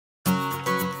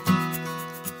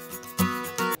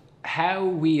how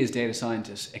we as data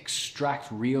scientists extract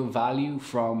real value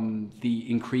from the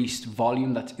increased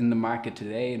volume that's in the market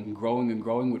today and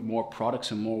growing with more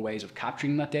products and more ways of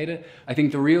capturing that data, I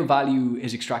think the real value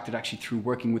is extracted actually through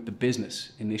working with the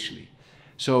business initially.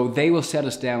 So they will set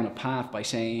us down a path by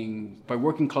saying, by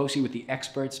working closely with the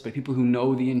experts, by people who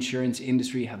know the insurance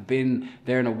industry, have been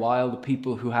there in a while, the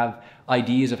people who have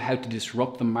ideas of how to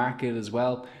disrupt the market as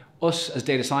well. Us as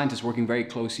data scientists working very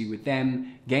closely with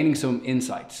them, gaining some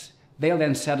insights. They'll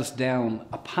then set us down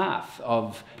a path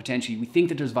of potentially, we think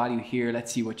that there's value here,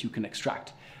 let's see what you can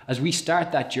extract. As we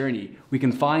start that journey, we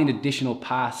can find additional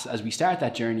paths as we start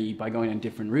that journey by going on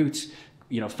different routes,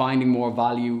 finding more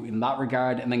value in that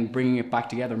regard and then bringing it back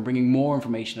together and bringing more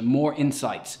information and more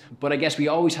insights. But I guess we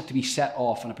always have to be set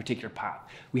off on a particular path.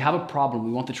 We have a problem,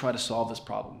 we want to try to solve this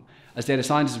problem. As data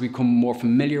scientists, we become more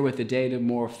familiar with the data,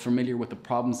 more familiar with the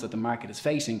problems that the market is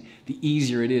facing, the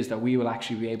easier it is that we will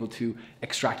actually be able to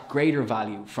extract greater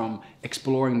value from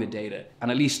exploring the data.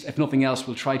 And at least, if nothing else,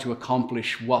 we'll try to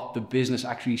accomplish what the business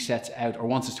actually sets out or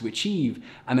wants us to achieve.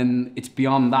 And then it's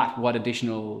beyond that what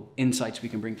additional insights we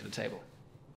can bring to the table.